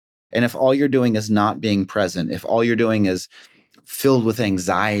And if all you're doing is not being present, if all you're doing is filled with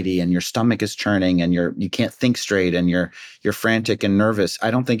anxiety and your stomach is churning and you can't think straight and you're frantic and nervous,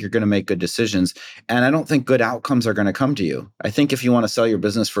 I don't think you're going to make good decisions. And I don't think good outcomes are going to come to you. I think if you want to sell your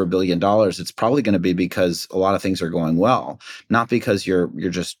business for $1 billion, it's probably going to be because a lot of things are going well, not because you're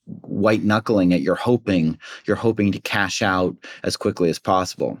just white knuckling it. You're hoping to cash out as quickly as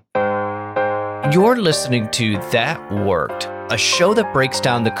possible. You're listening to That Worked, a show that breaks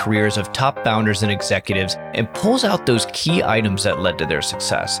down the careers of top founders and executives and pulls out those key items that led to their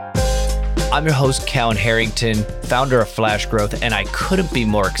success. I'm your host, Callan Harrington, founder of Flash Growth, and I couldn't be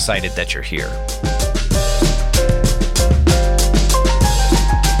more excited that you're here.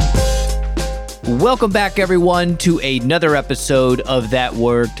 Welcome back, everyone, to another episode of That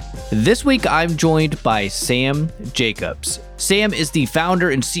Worked. This week, I'm joined by Sam Jacobs. Sam is the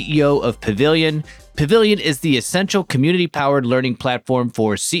founder and CEO of Pavilion. Pavilion is the essential community-powered learning platform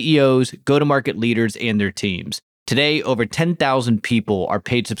for CEOs, go-to-market leaders, and their teams. Today, over 10,000 people are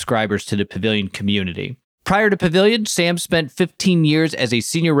paid subscribers to the Pavilion community. Prior to Pavilion, Sam spent 15 years as a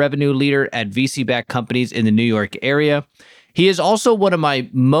senior revenue leader at VC-backed companies in the New York area. He is also one of my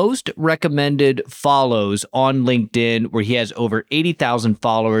most recommended follows on LinkedIn, where he has over 80,000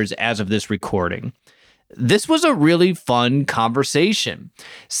 followers as of this recording. This was a really fun conversation.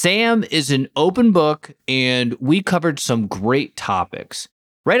 Sam is an open book, and we covered some great topics.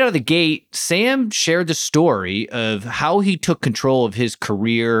 Right out of the gate, Sam shared the story of how he took control of his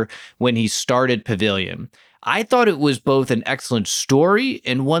career when he started Pavilion. I thought it was both an excellent story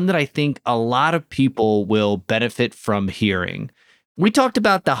and one that I think a lot of people will benefit from hearing. We talked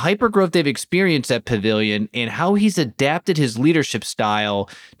about the hypergrowth they've experienced at Pavilion and how he's adapted his leadership style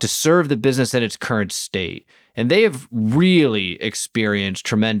to serve the business at its current state. And they have really experienced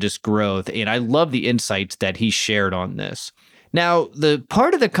tremendous growth, and I love the insights that he shared on this. Now, the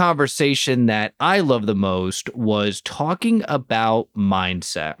part of the conversation that I love the most was talking about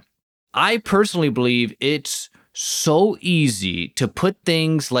mindset. I personally believe it's so easy to put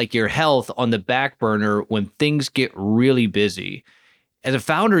things like your health on the back burner when things get really busy. As a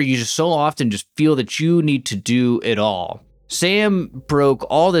founder, you just so often just feel that you need to do it all. Sam broke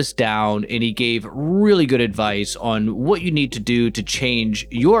all this down, and he gave really good advice on what you need to do to change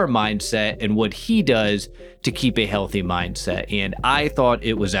your mindset and what he does to keep a healthy mindset. And I thought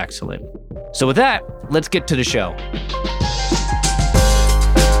it was excellent. So with that, let's get to the show.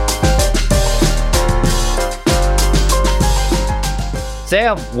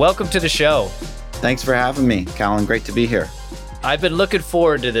 Sam, welcome to the show. Thanks for having me, Callan. Great to be here. I've been looking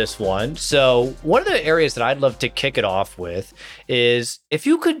forward to this one. So one of the areas that I'd love to kick it off with is if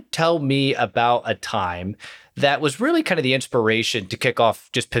you could tell me about a time that was really kind of the inspiration to kick off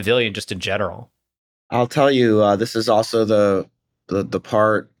just Pavilion just in general. I'll tell you, this is also the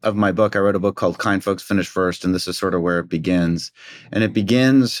part of my book. I wrote a book called Kind Folks Finish First, and this is sort of where it begins. And it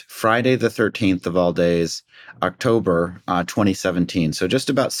begins Friday the 13th of all days, October 2017. So just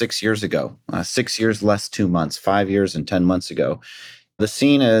about 6 years ago, 6 years less 2 months, 5 years and 10 months ago. The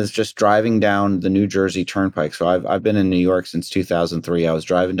scene is just driving down the New Jersey Turnpike. So I've been in New York since 2003. I was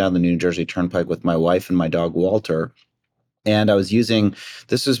driving down the New Jersey Turnpike with my wife and my dog, Walter. And I was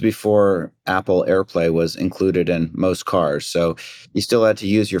this was before Apple AirPlay was included in most cars. So you still had to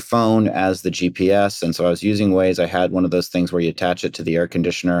use your phone as the GPS. And so I was using Waze. I had one of those things where you attach it to the air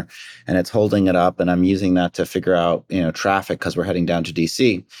conditioner and it's holding it up. And I'm using that to figure out, traffic because we're heading down to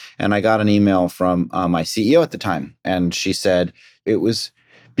DC. And I got an email from my CEO at the time. And she said it was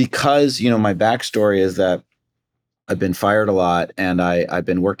because, my backstory is that I've been fired a lot, and I've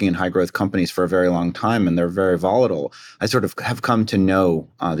been working in high growth companies for a very long time, and they're very volatile. I sort of have come to know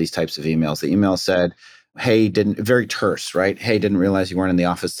these types of emails. The email said, "Hey, very terse, right? Hey, didn't realize you weren't in the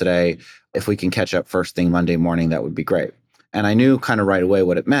office today. If we can catch up first thing Monday morning, that would be great." And I knew kind of right away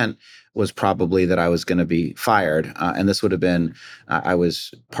what it meant was probably that I was going to be fired. And this would have been, I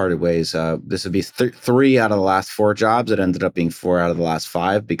was parted ways. This would be 3 out of the last 4 jobs. It ended up being 4 out of the last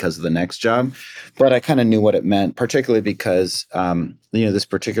 5 because of the next job. But I kind of knew what it meant, particularly because, this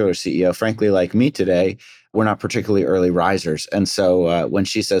particular CEO, frankly, like me today, we're not particularly early risers. And so when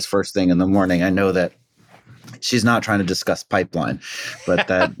she says first thing in the morning, I know that she's not trying to discuss pipeline, but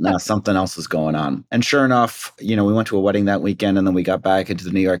that something else is going on. And sure enough, we went to a wedding that weekend, and then we got back into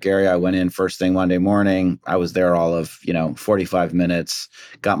the New York area. I went in first thing Monday morning. I was there all of, 45 minutes,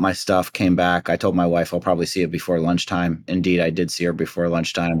 got my stuff, came back. I told my wife I'll probably see her before lunchtime. Indeed, I did see her before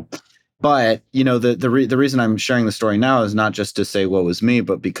lunchtime. But, the reason I'm sharing the story now is not just to say what was me,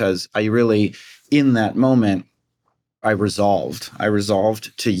 but because I really, in that moment, I resolved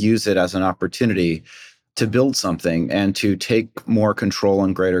to use it as an opportunity to build something and to take more control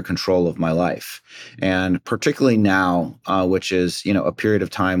and greater control of my life. And particularly now, which is, a period of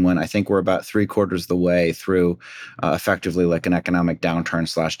time when I think we're about 3/4 of the way through effectively like an economic downturn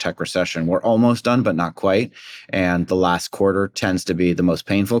slash tech recession. We're almost done, but not quite. And the last quarter tends to be the most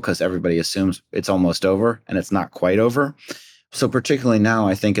painful because everybody assumes it's almost over and it's not quite over. So, particularly now,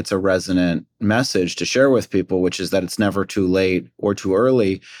 I think it's a resonant message to share with people, which is that it's never too late or too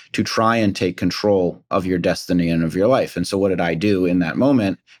early to try and take control of your destiny and of your life. And so, what did I do in that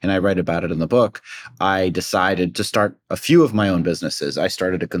moment? And I write about it in the book. I decided to start a few of my own businesses. I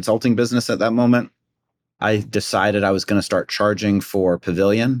started a consulting business at that moment. I decided I was going to start charging for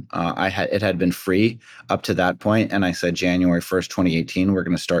Pavilion. It had been free up to that point, and I said January 1st, 2018, we're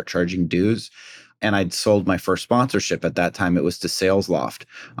going to start charging dues. And I'd sold my first sponsorship at that time. It was to Sales Loft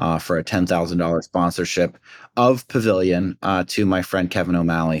for a $10,000 sponsorship of Pavilion to my friend Kevin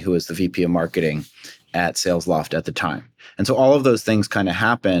O'Malley, who was the VP of marketing at Sales Loft at the time. And so all of those things kind of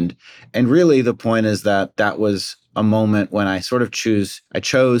happened. And really the point is that that was a moment when I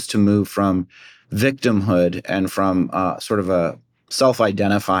chose to move from victimhood and from sort of a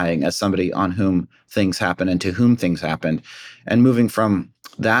self-identifying as somebody on whom things happen and to whom things happened, and moving from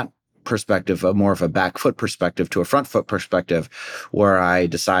that perspective, a more of a back foot perspective, to a front foot perspective, where I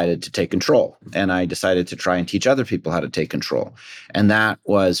decided to take control and I decided to try and teach other people how to take control. And that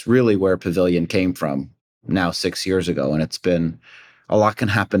was really where Pavilion came from now 6 years ago. And it's been a lot can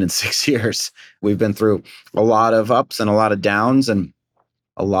happen in 6 years. We've been through a lot of ups and a lot of downs and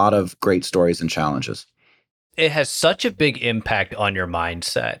a lot of great stories and challenges. It has such a big impact on your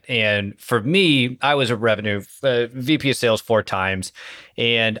mindset. And for me, I was a revenue VP of sales 4 times.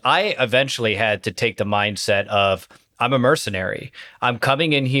 And I eventually had to take the mindset of, I'm a mercenary. I'm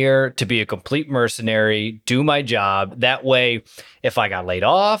coming in here to be a complete mercenary, do my job. That way, if I got laid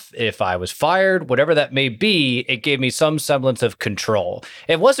off, if I was fired, whatever that may be, it gave me some semblance of control.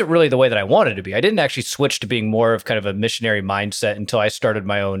 It wasn't really the way that I wanted to be. I didn't actually switch to being more of kind of a missionary mindset until I started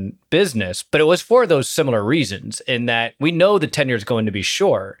my own business, but it was for those similar reasons, in that we know the tenure is going to be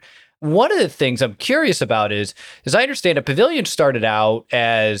short. One of the things I'm curious about is, as I understand it, Pavilion started out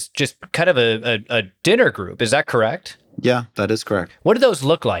as just kind of a dinner group. Is that correct? Yeah, that is correct. What do those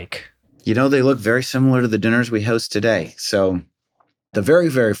look like? They look very similar to the dinners we host today. So the very,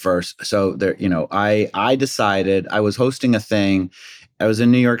 very first, so there, I decided I was hosting a thing. I was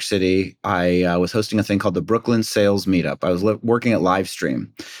in New York City. I was hosting a thing called the Brooklyn Sales Meetup. I was working at Livestream,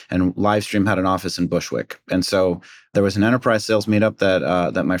 and Livestream had an office in Bushwick. And so there was an enterprise sales meetup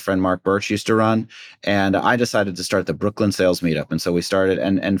that my friend Mark Birch used to run, and I decided to start the Brooklyn Sales Meetup. And so we started.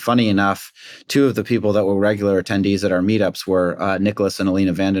 And funny enough, two of the people that were regular attendees at our meetups were Nicholas and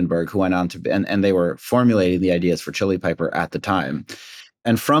Alina Vandenberg, who went on to and they were formulating the ideas for Chili Piper at the time.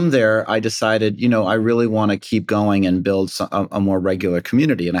 And from there, I decided, I really want to keep going and build a more regular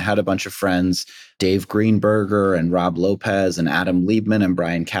community. And I had a bunch of friends, Dave Greenberger and Rob Lopez and Adam Liebman and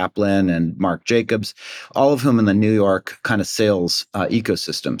Brian Kaplan and Mark Jacobs, all of whom in the New York kind of sales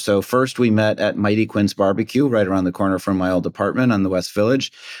ecosystem. So first we met at Mighty Quinn's Barbecue right around the corner from my old apartment on the West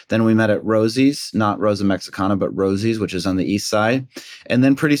Village. Then we met at Rosie's, not Rosa Mexicana, but Rosie's, which is on the East Side. And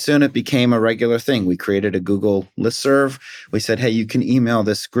then pretty soon it became a regular thing. We created a Google listserv. We said, hey, you can email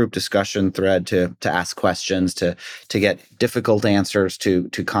this group discussion thread to ask questions, to get difficult answers to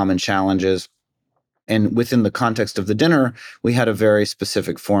common challenges. And within the context of the dinner, we had a very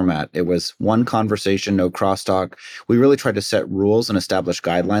specific format. It was one conversation, no crosstalk. We really tried to set rules and establish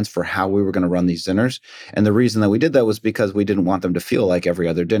guidelines for how we were going to run these dinners. And the reason that we did that was because we didn't want them to feel like every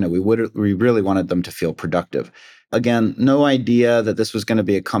other dinner. We really wanted them to feel productive. Again, no idea that this was going to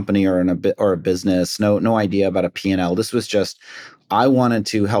be a company or a business. No idea about a P&L. This was just, I wanted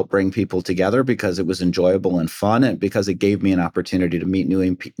to help bring people together because it was enjoyable and fun, and because it gave me an opportunity to meet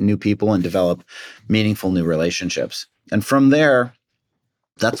new people and develop meaningful new relationships. And from there,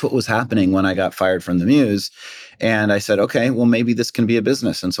 that's what was happening when I got fired from the Muse. And I said, okay, well, maybe this can be a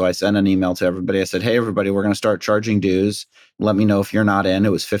business. And so I sent an email to everybody. I said, hey, everybody, we're going to start charging dues. Let me know if you're not in.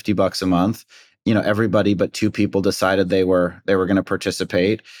 It was $50 a month. Everybody but two people decided they were going to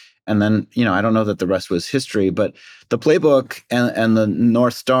participate. And then, I don't know that the rest was history, but the playbook and the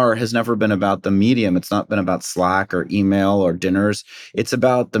North Star has never been about the medium. It's not been about Slack or email or dinners. It's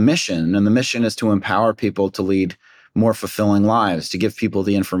about the mission. And the mission is to empower people to lead more fulfilling lives, to give people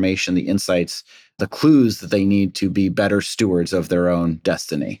the information, the insights, the clues that they need to be better stewards of their own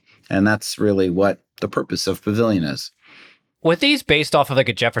destiny. And that's really what the purpose of Pavilion is. Were these based off of like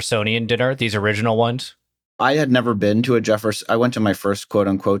a Jeffersonian dinner, these original ones? I had never been to I went to my first quote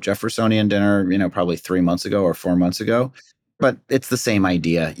unquote Jeffersonian dinner, probably 3 months ago or 4 months ago. but it's the same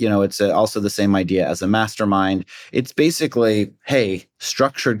idea. It's also the same idea as a mastermind. It's basically, hey,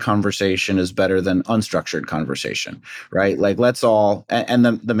 structured conversation is better than unstructured conversation, right? Like, let's all, and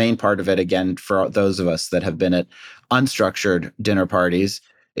the main part of it, again, for those of us that have been at unstructured dinner parties,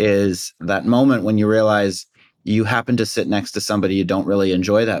 is that moment when you realize you happen to sit next to somebody you don't really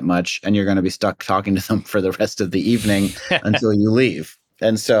enjoy that much, and you're going to be stuck talking to them for the rest of the evening until you leave.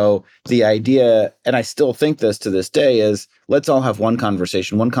 And so the idea, and I still think this to this day, is let's all have one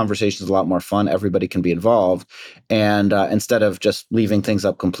conversation. One conversation is a lot more fun. Everybody can be involved. And instead of just leaving things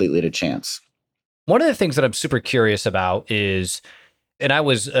up completely to chance. One of the things that I'm super curious about is, and I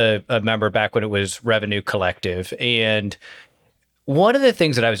was a member back when it was Revenue Collective, and one of the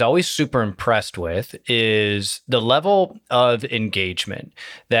things that I was always super impressed with is the level of engagement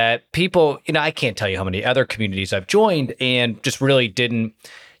that people, I can't tell you how many other communities I've joined and just really didn't.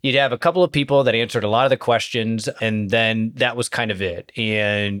 You'd have a couple of people that answered a lot of the questions, and then that was kind of it.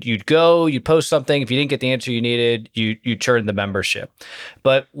 And you'd post something. If you didn't get the answer you needed, you churned the membership.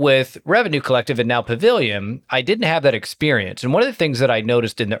 But with Revenue Collective and now Pavilion, I didn't have that experience. And one of the things that I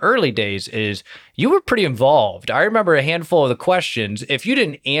noticed in the early days is you were pretty involved. I remember a handful of the questions. If you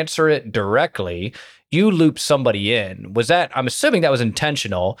didn't answer it directly, you looped somebody in. I'm assuming that was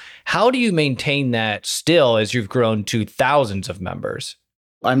intentional. How do you maintain that still as you've grown to thousands of members?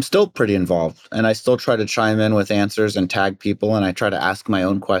 I'm still pretty involved, and I still try to chime in with answers and tag people, and I try to ask my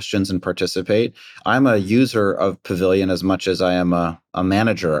own questions and participate. I'm a user of Pavilion as much as I am a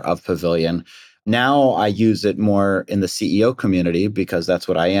manager of Pavilion. Now I use it more in the CEO community because that's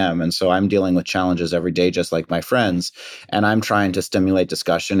what I am. And so I'm dealing with challenges every day, just like my friends. And I'm trying to stimulate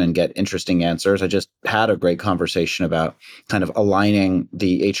discussion and get interesting answers. I just had a great conversation about kind of aligning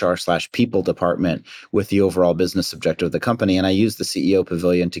the HR/people department with the overall business objective of the company. And I used the CEO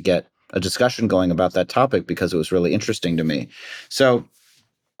Pavilion to get a discussion going about that topic because it was really interesting to me. So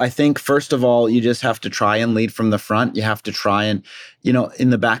I think, first of all, you just have to try and lead from the front. You have to try and,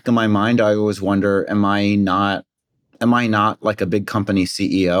 in the back of my mind, I always wonder, am I not like a big company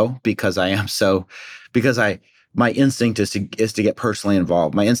CEO because I am so, because my instinct is to get personally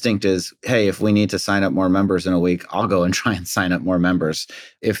involved. My instinct is, hey, if we need to sign up more members in a week, I'll go and try and sign up more members.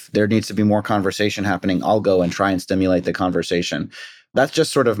 If there needs to be more conversation happening, I'll go and try and stimulate the conversation. That's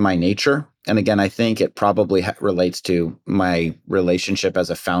just sort of my nature. And again, I think it probably relates to my relationship as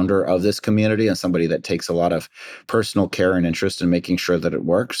a founder of this community and somebody that takes a lot of personal care and interest in making sure that it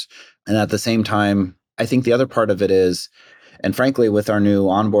works. And at the same time, I think the other part of it is, and frankly, with our new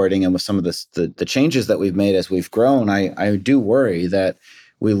onboarding and with some of the changes that we've made as we've grown, I do worry that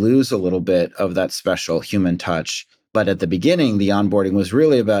we lose a little bit of that special human touch. But at the beginning, the onboarding was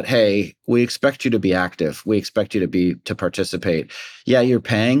really about, hey, we expect you to be active. We expect you to participate. Yeah, you're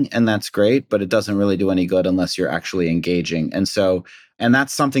paying, and that's great, but it doesn't really do any good unless you're actually engaging. And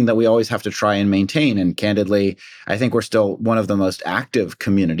that's something that we always have to try and maintain. And candidly, I think we're still one of the most active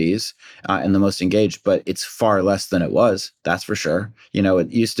communities and the most engaged, but it's far less than it was. That's for sure. It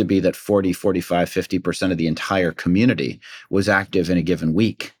used to be that 40, 45, 50% of the entire community was active in a given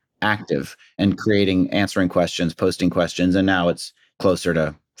week, active and answering questions, posting questions. And now it's closer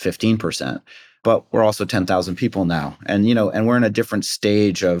to 15%. But we're also 10,000 people now. And we're in a different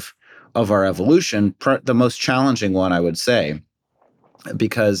stage of our evolution. The most challenging one, I would say,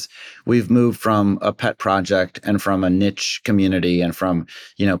 because we've moved from a pet project and from a niche community and from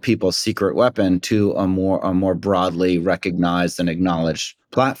people's secret weapon to a more broadly recognized and acknowledged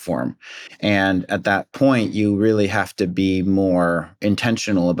platform. And at that point, you really have to be more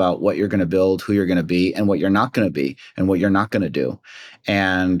intentional about what you're going to build, who you're going to be, and what you're not going to be, and what you're not going to do,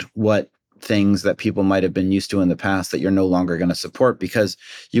 and what things that people might have been used to in the past that you're no longer going to support, because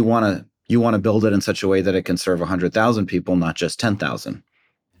you want to build it in such a way that it can serve 100,000 people, not just 10,000.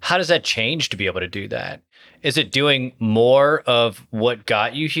 How does that change to be able to do that? Is it doing more of what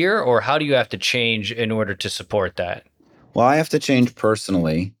got you here, or how do you have to change in order to support that? Well, I have to change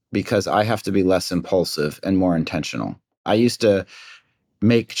personally because I have to be less impulsive and more intentional. I used to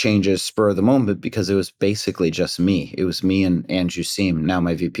make changes spur of the moment because it was basically just me. It was me and Andrew Seam, now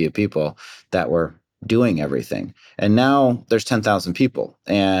my VP of people, that were doing everything. And now there's 10,000 people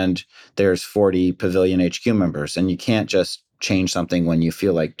and there's 40 Pavilion HQ members, and you can't just change something when you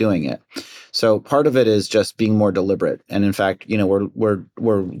feel like doing it. So part of it is just being more deliberate. And in fact, we're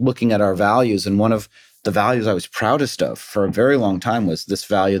looking at our values, and one of the values I was proudest of for a very long time was this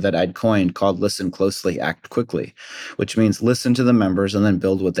value that I'd coined called listen closely, act quickly, which means listen to the members and then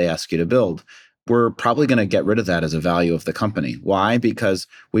build what they ask you to build. We're probably going to get rid of that as a value of the company. Why? Because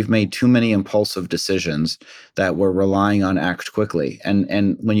we've made too many impulsive decisions that we're relying on act quickly.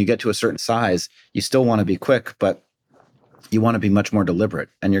 And when you get to a certain size, you still want to be quick, but you want to be much more deliberate,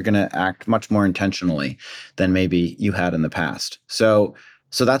 and you're going to act much more intentionally than maybe you had in the past. So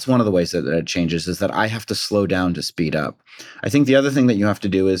that's one of the ways that it changes, is that I have to slow down to speed up. I think the other thing that you have to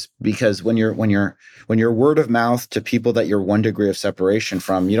do is, because when you're word of mouth to people that you're one degree of separation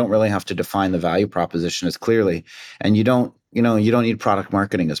from, you don't really have to define the value proposition as clearly, and you don't need product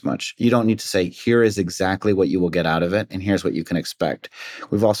marketing as much. You don't need to say, here is exactly what you will get out of it, and here's what you can expect.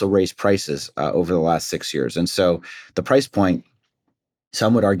 We've also raised prices over the last 6 years, and so the price point,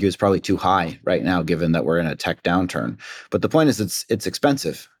 some would argue, is probably too high right now, given that we're in a tech downturn. But the point is, it's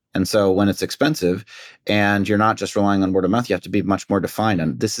expensive. And so when it's expensive and you're not just relying on word of mouth, you have to be much more defined.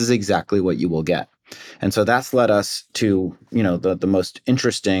 And this is exactly what you will get. And so that's led us to, the most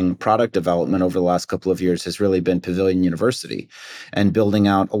interesting product development over the last couple of years has really been Pavilion University, and building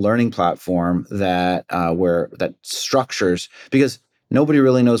out a learning platform that structures, because nobody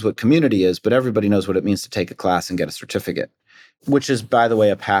really knows what community is, but everybody knows what it means to take a class and get a certificate, which is, by the way,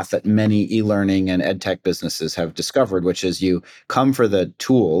 a path that many e-learning and ed tech businesses have discovered, which is you come for the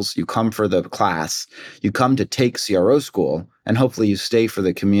tools, you come for the class, you come to take CRO school, and hopefully you stay for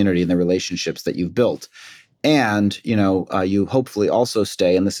the community and the relationships that you've built. And, you hopefully also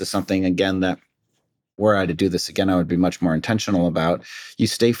stay, and this is something, again, that were I to do this again, I would be much more intentional about. You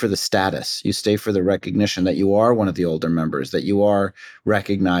stay for the status. You stay for the recognition that you are one of the older members, that you are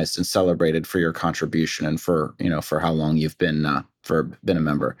recognized and celebrated for your contribution and for how long you've been a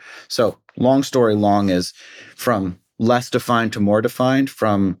member. So long story long is, from less defined to more defined,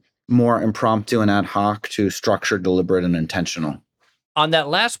 from more impromptu and ad hoc to structured, deliberate, and intentional. On that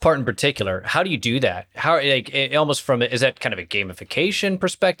last part in particular, how do you do that? How, like, is that kind of a gamification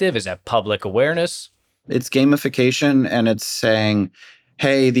perspective? Is that public awareness? It's gamification, and it's saying,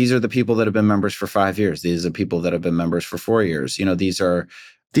 hey, these are the people that have been members for 5 years. These are the people that have been members for 4 years. These are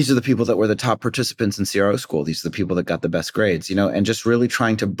the people that were the top participants in CRO school. These are the people that got the best grades, and just really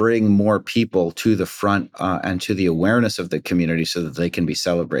trying to bring more people to the front and to the awareness of the community so that they can be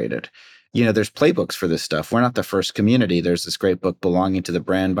celebrated. There's playbooks for this stuff. We're not the first community. There's this great book, Belonging to the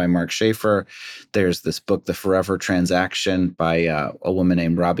Brand, by Mark Schaefer. There's this book, The Forever Transaction, by a woman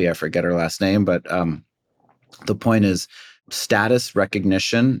named Robbie. I forget her last name, but the point is, status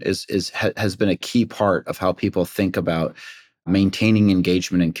recognition has been a key part of how people think about maintaining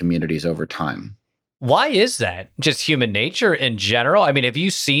engagement in communities over time. Why is that? Just human nature in general? I mean, have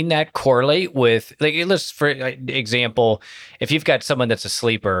you seen that correlate with, like, let's, for example, if you've got someone that's a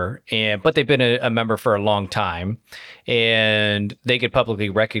sleeper but they've been a member for a long time and they get publicly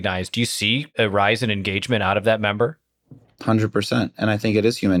recognized, do you see a rise in engagement out of that member? 100%. And I think it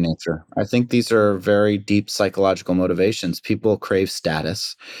is human nature. I think these are very deep psychological motivations. People crave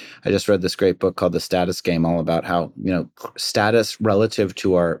status. I just read this great book called The Status Game, all about how, status relative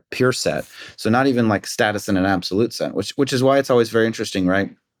to our peer set. So not even like status in an absolute sense, which is why it's always very interesting,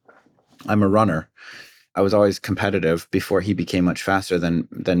 right? I'm a runner. I was always competitive before he became much faster than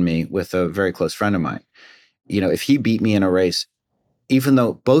me, with a very close friend of mine. If he beat me in a race, even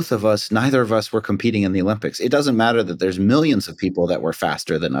though neither of us were competing in the Olympics, it doesn't matter that there's millions of people that were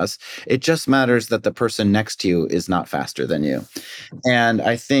faster than us. It just matters that the person next to you is not faster than you. And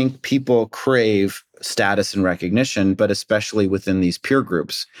I think people crave status and recognition, but especially within these peer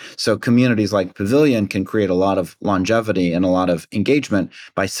groups. So communities like Pavilion can create a lot of longevity and a lot of engagement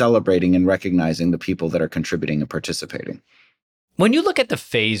by celebrating and recognizing the people that are contributing and participating. When you look at the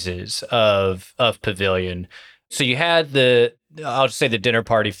phases of Pavilion, so you had I'll just say the dinner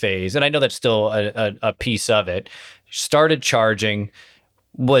party phase, and I know that's still a piece of it. Started charging.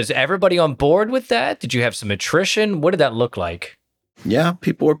 Was everybody on board with that? Did you have some attrition? What did that look like? Yeah,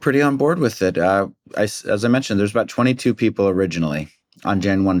 people were pretty on board with it. As I mentioned, there's about 22 people originally on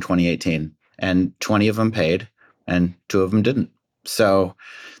Jan 1, 2018, and 20 of them paid, and 2 of them didn't. So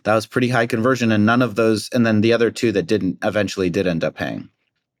that was pretty high conversion, and none of those, and then the other 2 that didn't eventually did end up paying.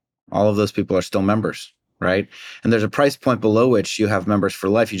 All of those people are still members, right? And there's a price point below which you have members for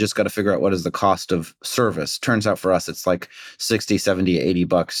life. You just got to figure out what is the cost of service. Turns out for us, it's like 60, 70, 80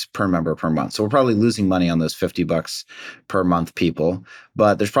 bucks per member per month. So we're probably losing money on those 50 bucks per month people,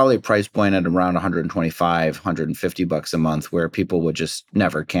 but there's probably a price point at around 125, 150 bucks a month where people would just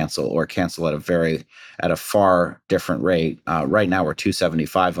never cancel, or cancel at a far different rate. Right now we're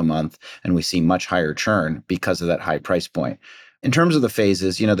 275 a month, and we see much higher churn because of that high price point. In terms of the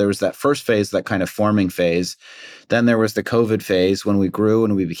phases, there was that first phase, that kind of forming phase. Then there was the COVID phase, when we grew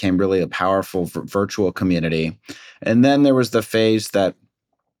and we became really a powerful virtual community. And then there was the phase that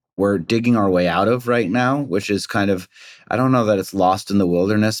we're digging our way out of right now, which is kind of, I don't know that it's lost in the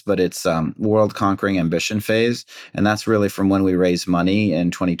wilderness, but it's world conquering ambition phase. And that's really from when we raised money in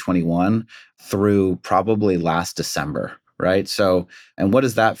 2021 through probably last December. right? So, and what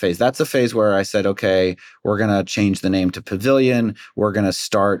is that phase? That's a phase where I said, okay, we're going to change the name to Pavilion. We're going to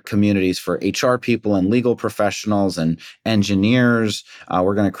start communities for HR people and legal professionals and engineers.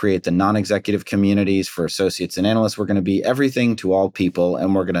 We're going to create the non-executive communities for associates and analysts. We're going to be everything to all people,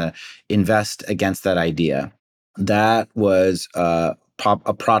 and we're going to invest against that idea. That was a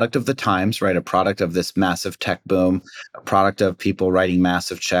product of the times, right? A product of this massive tech boom, a product of people writing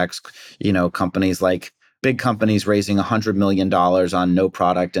massive checks, companies like big companies raising $100 million on no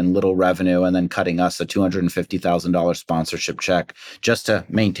product and little revenue, and then cutting us a $250,000 sponsorship check just to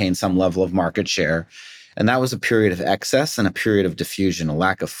maintain some level of market share. And that was a period of excess and a period of diffusion, a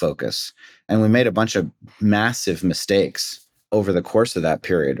lack of focus. And we made a bunch of massive mistakes over the course of that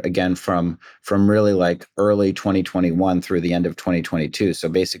period, again, from really like early 2021 through the end of 2022. So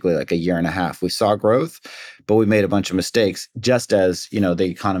basically like a year and a half. We saw growth, but we made a bunch of mistakes just as, the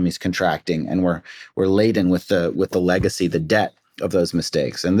economy's contracting, and we're laden with the legacy, the debt of those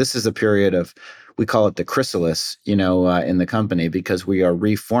mistakes. And this is a period of, we call it the chrysalis, in the company, because we are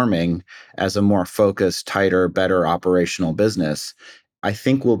reforming as a more focused, tighter, better operational business. I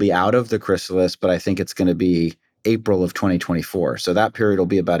think we'll be out of the chrysalis, but I think it's going to be April of 2024. So that period will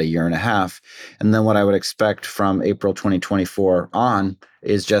be about a year and a half. And then what I would expect from April 2024 on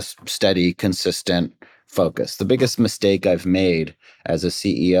is just steady, consistent focus. The biggest mistake I've made as a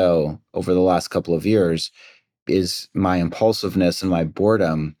CEO over the last couple of years is my impulsiveness and my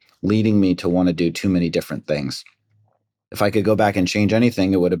boredom leading me to want to do too many different things. If I could go back and change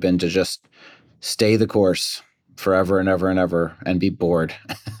anything, it would have been to just stay the course forever and ever and ever and be bored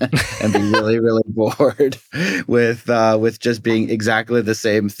and be really, really bored with just being exactly the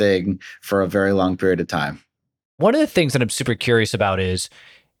same thing for a very long period of time. One of the things that I'm super curious about is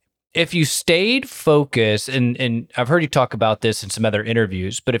if you stayed focused, and I've heard you talk about this in some other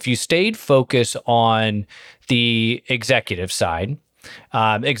interviews, but if you stayed focused on the executive side,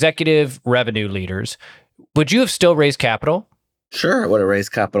 executive revenue leaders, would you have still raised capital? Sure, I would have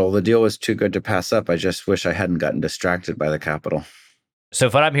raised capital. The deal was too good to pass up. I just wish I hadn't gotten distracted by the capital. So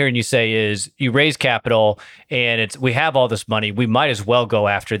if what I'm hearing you say is you raise capital and we have all this money, we might as well go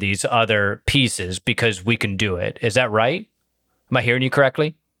after these other pieces because we can do it. Is that right? Am I hearing you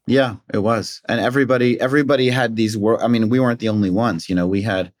correctly? Yeah, it was. And everybody had these I mean, we weren't the only ones,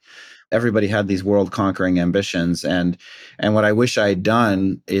 everybody had these world conquering ambitions. And what I wish I had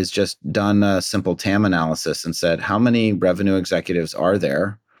done is just done a simple TAM analysis and said, how many revenue executives are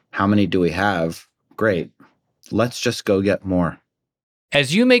there? How many do we have? Great. Let's just go get more.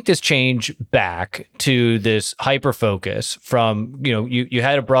 As you make this change back to this hyper focus from, you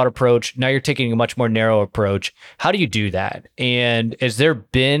had a broad approach, now you're taking a much more narrow approach. How do you do that? And has there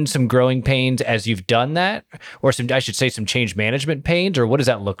been some growing pains as you've done that? Or some change management pains, or what does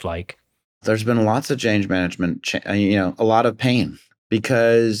that look like? There's been lots of change management, a lot of pain,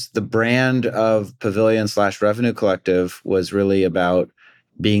 because the brand of Pavilion/Revenue Collective was really about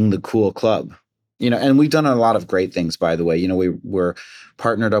being the cool club. And we've done a lot of great things, by the way. We were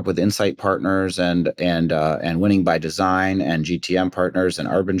partnered up with Insight Partners and Winning by Design and GTM Partners and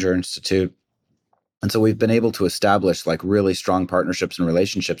Arbinger Institute. And so we've been able to establish like really strong partnerships and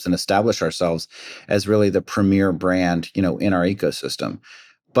relationships and establish ourselves as really the premier brand, in our ecosystem.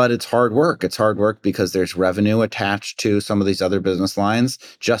 But it's hard work. It's hard work because there's revenue attached to some of these other business lines,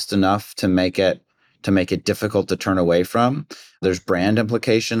 just enough to make it difficult to turn away from. There's brand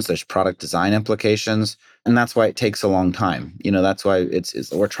implications, there's product design implications, and that's why it takes a long time. That's why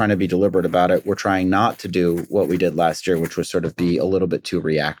we're trying to be deliberate about it. We're trying not to do what we did last year, which was sort of be a little bit too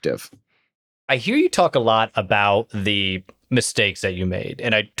reactive. I hear you talk a lot about the mistakes that you made,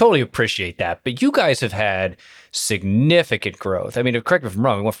 and I totally appreciate that. But you guys have had significant growth. I mean, correct me if I'm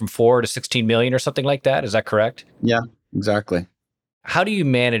wrong, we went from 4 to 16 million or something like that. Is that correct? Yeah, exactly. How do you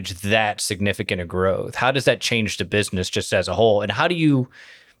manage that significant a growth? How does that change the business just as a whole? And how do you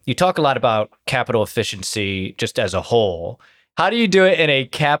talk a lot about capital efficiency just as a whole. How do you do it in a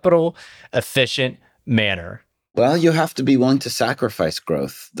capital efficient manner? Well, you have to be willing to sacrifice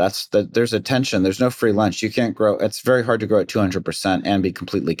growth. There's a tension. There's no free lunch. You can't grow. It's very hard to grow at 200% and be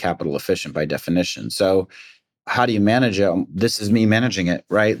completely capital efficient by definition. So how do you manage it? This is me managing it,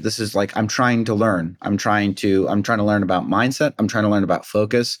 right? This is like, I'm trying to learn. I'm trying to learn about mindset. I'm trying to learn about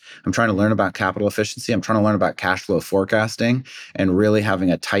focus. I'm trying to learn about capital efficiency. I'm trying to learn about cash flow forecasting and really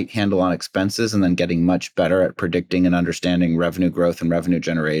having a tight handle on expenses, and then getting much better at predicting and understanding revenue growth and revenue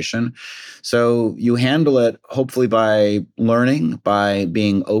generation. So you handle it hopefully by learning, by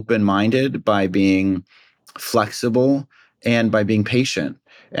being open-minded, by being flexible, and by being patient,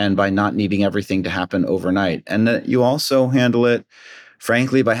 and by not needing everything to happen overnight. And that you also handle it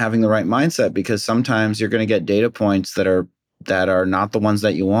frankly, by having the right mindset, because sometimes you're going to get data points that are not the ones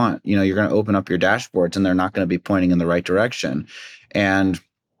that you want. You're going to open up your dashboards and they're not going to be pointing in the right direction. And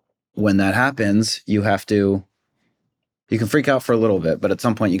when that happens, you can freak out for a little bit, but at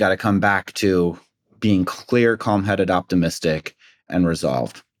some point you got to come back to being clear, calm-headed, optimistic, and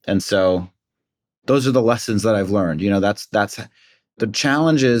resolved. And so those are the lessons that I've learned. That's the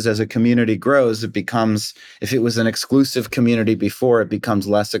challenges as a community grows. It becomes, if it was an exclusive community before, it becomes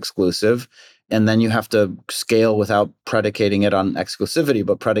less exclusive. And then you have to scale without predicating it on exclusivity,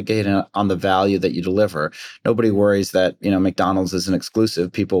 but predicating it on the value that you deliver. Nobody worries that, McDonald's isn't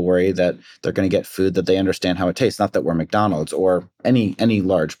exclusive. People worry that they're going to get food that they understand how it tastes. Not that we're McDonald's or any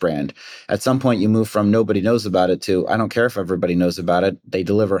large brand. At some point, you move from nobody knows about it to I don't care if everybody knows about it. They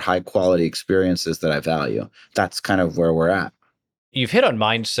deliver high quality experiences that I value. That's kind of where we're at. You've hit on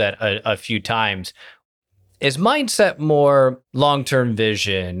mindset a few times. Is mindset more long-term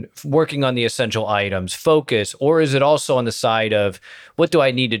vision, working on the essential items, focus, or is it also on the side of what do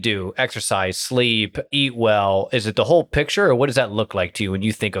I need to do? Exercise, sleep, eat well. Is it the whole picture, or what does that look like to you when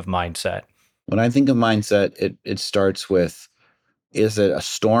you think of mindset? When I think of mindset, it starts with, is it a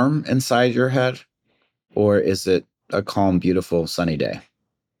storm inside your head, or is it a calm, beautiful, sunny day?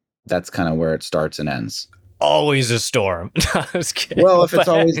 That's kind of where it starts and ends. Always a storm. I was kidding. Well, if it's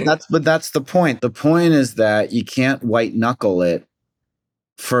always but that's the point. The point is that you can't white knuckle it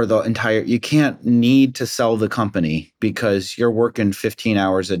for the entire, you can't need to sell the company because you're working 15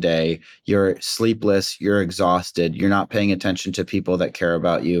 hours a day, you're sleepless, you're exhausted, you're not paying attention to people that care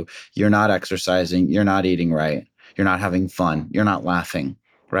about you, you're not exercising, you're not eating right, you're not having fun, you're not laughing,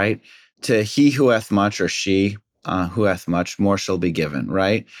 right? To he who hath much, or she who hath much, more shall be given,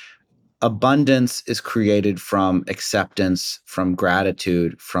 right? Abundance is created from acceptance, from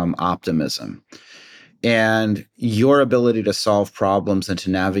gratitude, from optimism. And your ability to solve problems and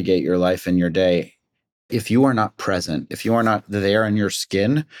to navigate your life and your day, if you are not present, if you are not there in your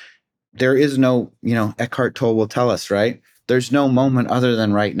skin, there is no, Eckhart Tolle will tell us, right? There's no moment other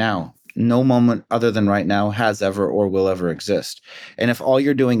than right now. No moment other than right now has ever or will ever exist. And if all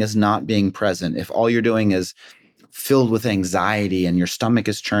you're doing is not being present, if all you're doing is filled with anxiety and your stomach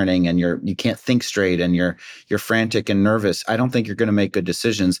is churning and you can't think straight and you're frantic and nervous, I don't think you're going to make good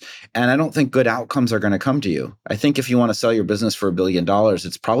decisions, and I don't think good outcomes are going to come to you. I think if you want to sell your business for $1 billion,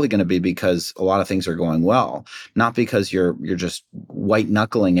 it's probably going to be because a lot of things are going well, not because you're just white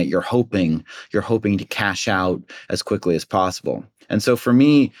knuckling it. You're hoping to cash out as quickly as possible. And so for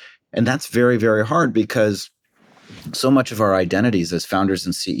me, and that's very, very hard, because so much of our identities as founders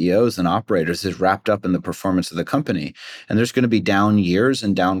and CEOs and operators is wrapped up in the performance of the company. And there's going to be down years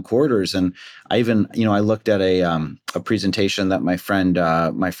and down quarters. And I even, I looked at a presentation that my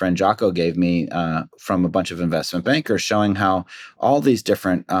friend Jocko gave me from a bunch of investment bankers, showing how all these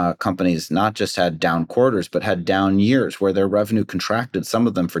different companies not just had down quarters, but had down years where their revenue contracted, some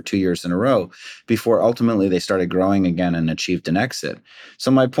of them for 2 years in a row, before ultimately they started growing again and achieved an exit.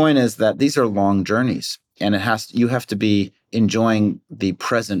 So my point is that these are long journeys. And you have to be enjoying the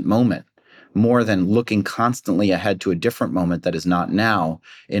present moment more than looking constantly ahead to a different moment that is not now,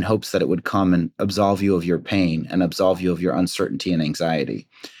 in hopes that it would come and absolve you of your pain and absolve you of your uncertainty and anxiety.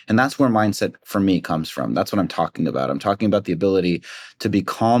 And that's where mindset for me comes from. That's what I'm talking about. I'm talking about the ability to be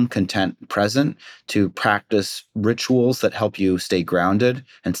calm, content, present, to practice rituals that help you stay grounded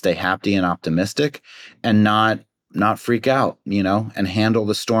and stay happy and optimistic, and not freak out, and handle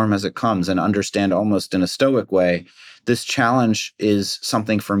the storm as it comes, and understand almost in a stoic way, this challenge is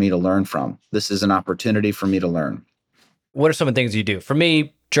something for me to learn from. This is an opportunity for me to learn. What are some of the things you do? For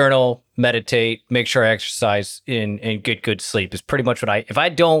me, journal, meditate, make sure I exercise, and get good sleep is pretty much what if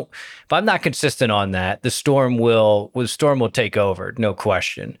I'm not consistent on that, the storm will take over, no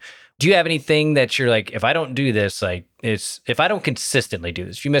question. Do you have anything that you're like, if I don't do this, if I don't consistently do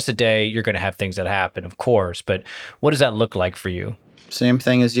this, if you miss a day, you're going to have things that happen, of course, but what does that look like for you? Same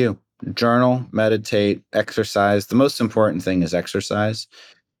thing as you. Journal, meditate, exercise. The most important thing is exercise.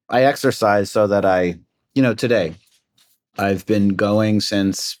 I exercise so that today I've been going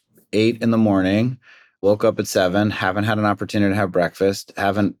since 8 in the morning, woke up at 7, haven't had an opportunity to have breakfast,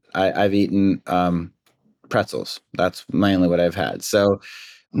 I've eaten pretzels. That's mainly what I've had. So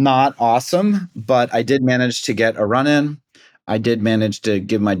not awesome, but I did manage to get a run in. I did manage to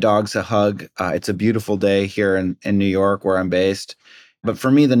give my dogs a hug. It's a beautiful day here in New York, where I'm based. But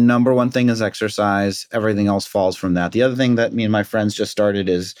for me, the number one thing is exercise. Everything else falls from that. The other thing that me and my friends just started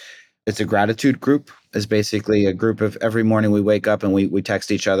is, it's a gratitude group. Is basically a group of, every morning we wake up and we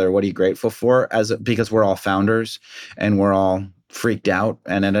text each other, what are you grateful for? Because we're all founders and we're all freaked out.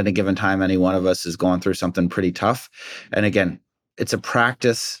 And at any given time, any one of us is going through something pretty tough. And again, it's a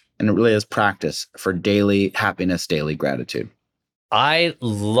practice, and it really is practice for daily happiness, daily gratitude. I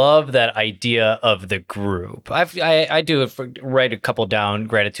love that idea of the group. I do write a couple down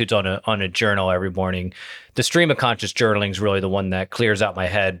gratitudes on a journal every morning. The stream of conscious journaling is really the one that clears out my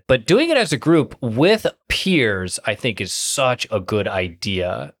head. But doing it as a group with peers, I think, is such a good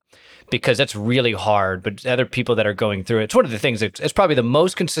idea, because that's really hard. But other people that are going through it, it's one of the things it's probably the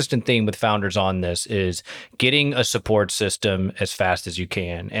most consistent theme with founders on this is getting a support system as fast as you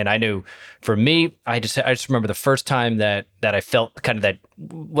can. And I knew for me, I just remember the first time that I felt kind of that,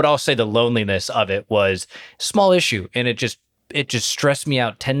 what I'll say the loneliness of it was a small issue. And it just stressed me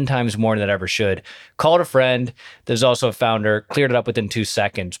out 10 times more than it ever should. Called a friend. There's also a founder, cleared it up within 2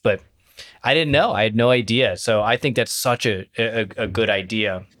 seconds. But I didn't know. I had no idea. So I think that's such a good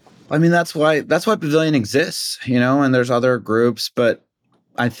idea. I mean, that's why Pavilion exists, and there's other groups, but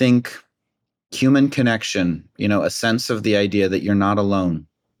I think human connection, a sense of the idea that you're not alone,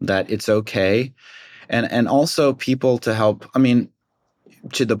 that it's okay. And also people to help. I mean,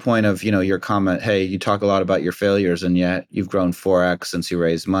 to the point of, your comment, hey, you talk a lot about your failures and yet you've grown 4x since you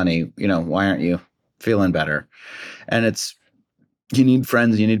raised money. Why aren't you feeling better? And you need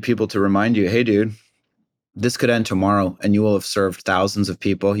friends, you need people to remind you, hey, dude, this could end tomorrow and you will have served thousands of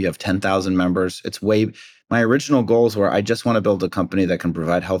people. You have 10,000 members. My original goals were, I just want to build a company that can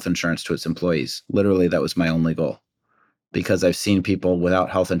provide health insurance to its employees. Literally, that was my only goal, because I've seen people without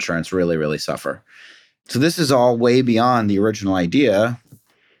health insurance really, really suffer. So this is all way beyond the original idea,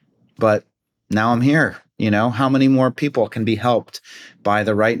 but now I'm here. How many more people can be helped by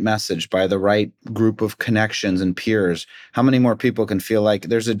the right message, by the right group of connections and peers? How many more people can feel like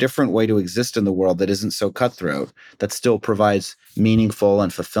there's a different way to exist in the world that isn't so cutthroat, that still provides meaningful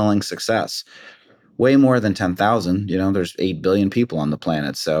and fulfilling success? Way more than 10,000. There's 8 billion people on the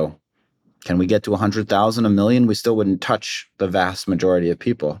planet. So can we get to 100,000, a million? We still wouldn't touch the vast majority of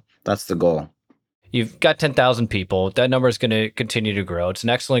people. That's the goal. You've got 10,000 people. That number is going to continue to grow. It's an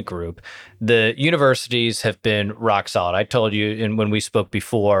excellent group. The universities have been rock solid. I told you when we spoke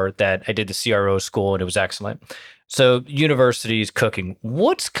before that I did the CRO school and it was excellent. So universities, cooking.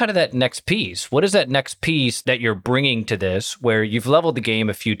 What's kind of that next piece? What is that next piece that you're bringing to this, where you've leveled the game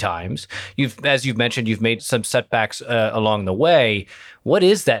a few times? As you've mentioned, you've made some setbacks along the way. What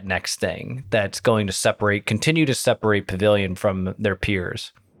is that next thing that's going to continue to separate Pavilion from their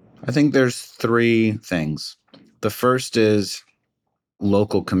peers? I think there's 3 things. The first is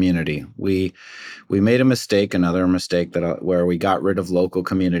local community. We made another mistake where we got rid of local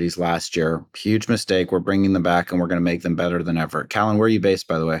communities last year. Huge mistake. We're bringing them back and we're going to make them better than ever. Callan, where are you based,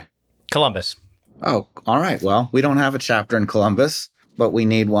 by the way? Columbus. Oh, all right. Well, we don't have a chapter in Columbus, but we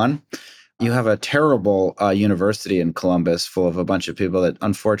need one. You have a terrible university in Columbus full of a bunch of people that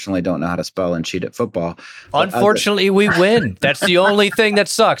unfortunately don't know how to spell and cheat at football. Unfortunately, we win. That's the only thing that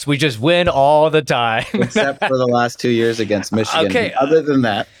sucks. We just win all the time. Except for the last 2 years against Michigan. Okay. Other than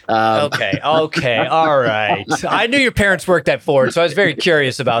that. Okay. All right. I knew your parents worked at Ford, so I was very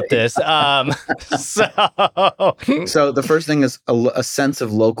curious about this. So the first thing is a sense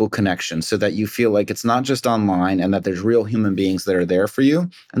of local connection, so that you feel like it's not just online and that there's real human beings that are there for you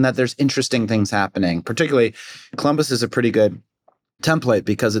and that there's interesting things happening. Particularly, Columbus is a pretty good template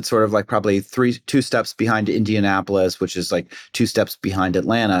because it's sort of like probably 2 steps behind Indianapolis, which is like 2 steps behind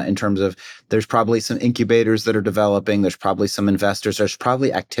Atlanta in terms of there's probably some incubators that are developing. There's probably some investors. There's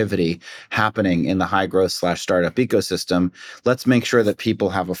probably activity happening in the high growth / startup ecosystem. Let's make sure that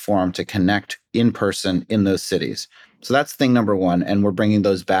people have a forum to connect in person in those cities. So that's thing number 1. And we're bringing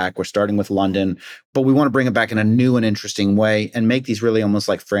those back. We're starting with London, but we want to bring it back in a new and interesting way and make these really almost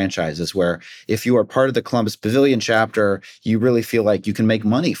like franchises, where if you are part of the Columbus Pavilion chapter, you really feel like you can make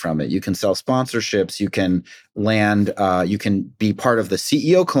money from it. You can sell sponsorships. You can you can be part of the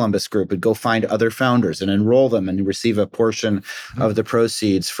CEO Columbus group and go find other founders and enroll them and receive a portion of the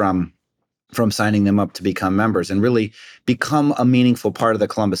proceeds from signing them up to become members and really become a meaningful part of the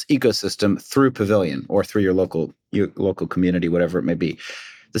Columbus ecosystem through Pavilion or through your local community, whatever it may be.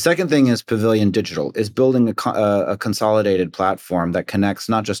 The second thing is Pavilion Digital, is building a consolidated platform that connects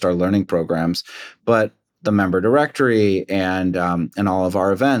not just our learning programs, but the member directory and all of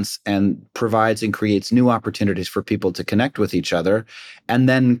our events, and provides and creates new opportunities for people to connect with each other, and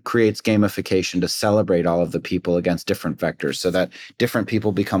then creates gamification to celebrate all of the people against different vectors so that different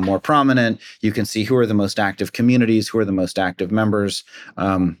people become more prominent. You can see who are the most active communities, who are the most active members,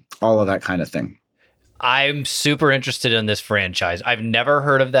 all of that kind of thing. I'm super interested in this franchise. I've never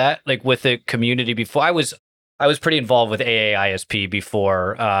heard of that, like with the community before. I was pretty involved with AAISP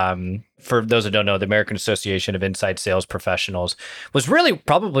before. For those that don't know, the American Association of Inside Sales Professionals was really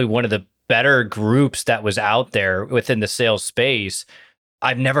probably one of the better groups that was out there within the sales space.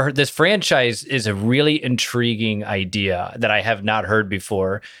 I've never heard this. Franchise is a really intriguing idea that I have not heard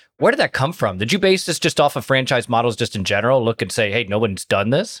before. Where did that come from? Did you base this just off of franchise models just in general? Look and say, hey, no one's done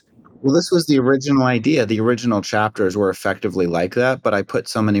this? Well, this was the original idea. The original chapters were effectively like that, but I put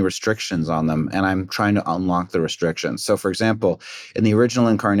so many restrictions on them, and I'm trying to unlock the restrictions. So, for example, in the original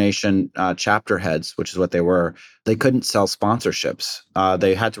incarnation, chapter heads, which is what they were, they couldn't sell sponsorships.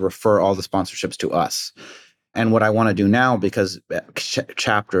 They had to refer all the sponsorships to us. And what I want to do now, because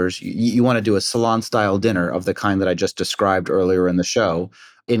chapters, you want to do a salon style dinner of the kind that I just described earlier in the show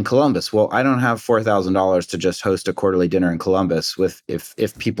in Columbus. Well, I don't have $4,000 to just host a quarterly dinner in Columbus with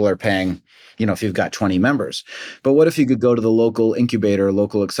if people are paying, if you've got 20 members. But what if you could go to the local incubator,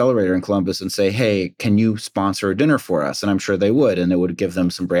 local accelerator in Columbus and say, hey, can you sponsor a dinner for us? And I'm sure they would, and it would give them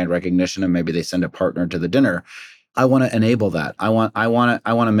some brand recognition, and maybe they send a partner to the dinner. I want to enable that. I want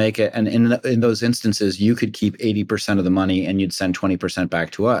to make it. And in those instances, you could keep 80% of the money and you'd send 20%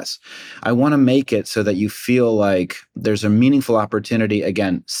 back to us. I want to make it so that you feel like there's a meaningful opportunity.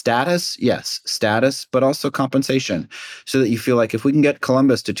 Again, status, yes, status, but also compensation, so that you feel like if we can get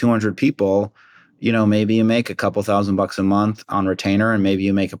Columbus to 200 people, maybe you make a couple $1,000 a month on retainer, and maybe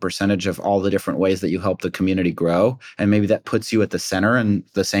you make a percentage of all the different ways that you help the community grow. And maybe that puts you at the center, in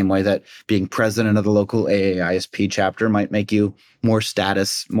the same way that being president of the local AAISP chapter might make you more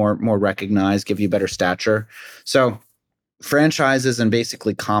status, more recognized, give you better stature. So franchises and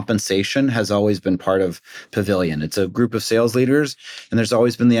basically compensation has always been part of Pavilion. It's a group of sales leaders, and there's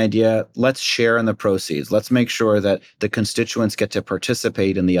always been the idea, let's share in the proceeds. Let's make sure that the constituents get to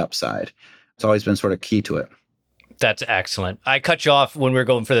participate in the upside. It's always been sort of key to it. That's excellent. I cut you off when we were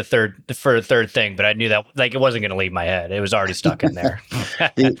going for the third thing, but I knew that it wasn't going to leave my head. It was already stuck in there.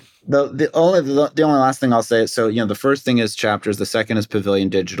 the only last thing I'll say is, so the first thing is chapters. The second is Pavilion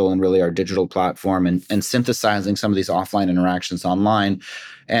Digital, and really our digital platform, and synthesizing some of these offline interactions online,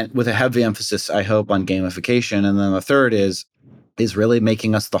 and with a heavy emphasis, I hope, on gamification. And then the third is really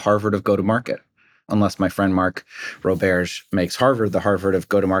making us the Harvard of go-to-market. Unless my friend Mark Roberge makes Harvard the Harvard of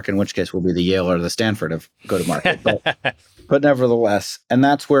go-to-market, in which case we'll be the Yale or the Stanford of go-to-market. But nevertheless, and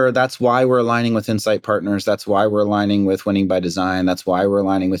that's why we're aligning with Insight Partners. That's why we're aligning with Winning by Design. That's why we're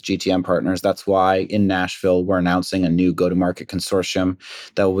aligning with GTM Partners. That's why in Nashville, we're announcing a new go-to-market consortium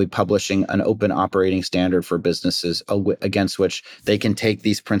that will be publishing an open operating standard for businesses against which they can take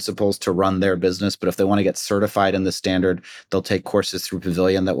these principles to run their business. But if they want to get certified in the standard, they'll take courses through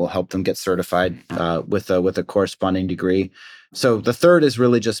Pavilion that will help them get certified with a corresponding degree. So the third is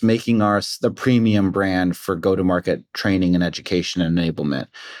really just making us the premium brand for go-to-market training and education and enablement.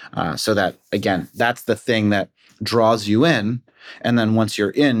 So that, again, that's the thing that draws you in. And then once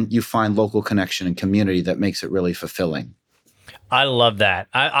you're in, you find local connection and community that makes it really fulfilling. I love that.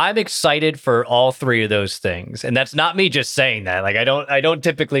 I'm excited for all three of those things. And that's not me just saying that. I don't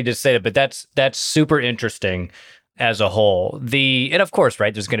typically just say it, but that's super interesting as a whole. And of course,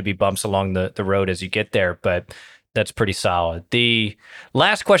 right, there's going to be bumps along the road as you get there, but that's pretty solid. The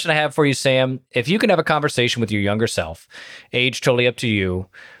last question I have for you, Sam, if you can have a conversation with your younger self, age totally up to you,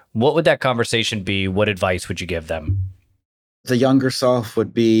 what would that conversation be? What advice would you give them? The younger self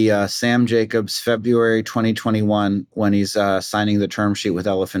would be Sam Jacobs, February 2021, when he's signing the term sheet with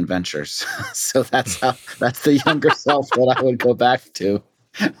Elephant Ventures. So that's the younger self that I would go back to.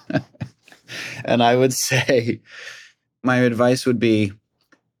 And I would say, my advice would be,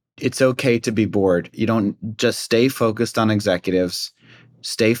 it's okay to be bored. You don't just stay focused on executives,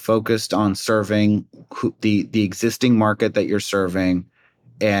 stay focused on serving the existing market that you're serving,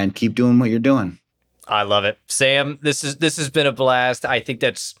 and keep doing what you're doing. I love it. Sam, this has been a blast. I think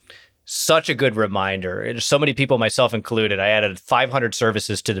that's such a good reminder. There's so many people, myself included. I added 500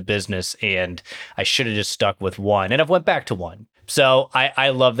 services to the business, and I should have just stuck with one. And I've went back to one. So I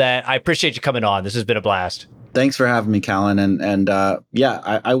love that. I appreciate you coming on. This has been a blast. Thanks for having me, Callan. And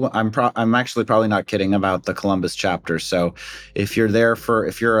I'm actually probably not kidding about the Columbus chapter. So if you're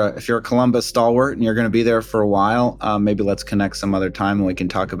a Columbus stalwart and you're going to be there for a while, maybe let's connect some other time and we can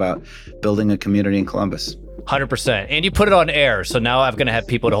talk about building a community in Columbus. 100%. And you put it on air, so now I'm going to have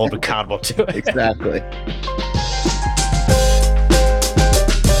people to hold accountable to it. Exactly.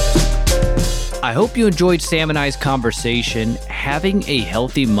 I hope you enjoyed Sam and I's conversation. Having a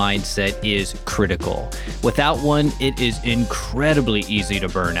healthy mindset is critical. Without one, it is incredibly easy to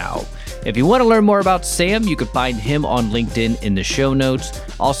burn out. If you want to learn more about Sam, you can find him on LinkedIn in the show notes.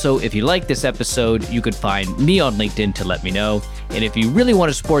 Also, if you like this episode, you could find me on LinkedIn to let me know. And if you really want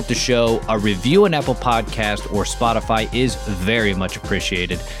to support the show, a review on Apple Podcast or Spotify is very much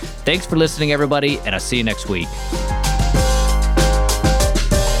appreciated. Thanks for listening, everybody, and I'll see you next week.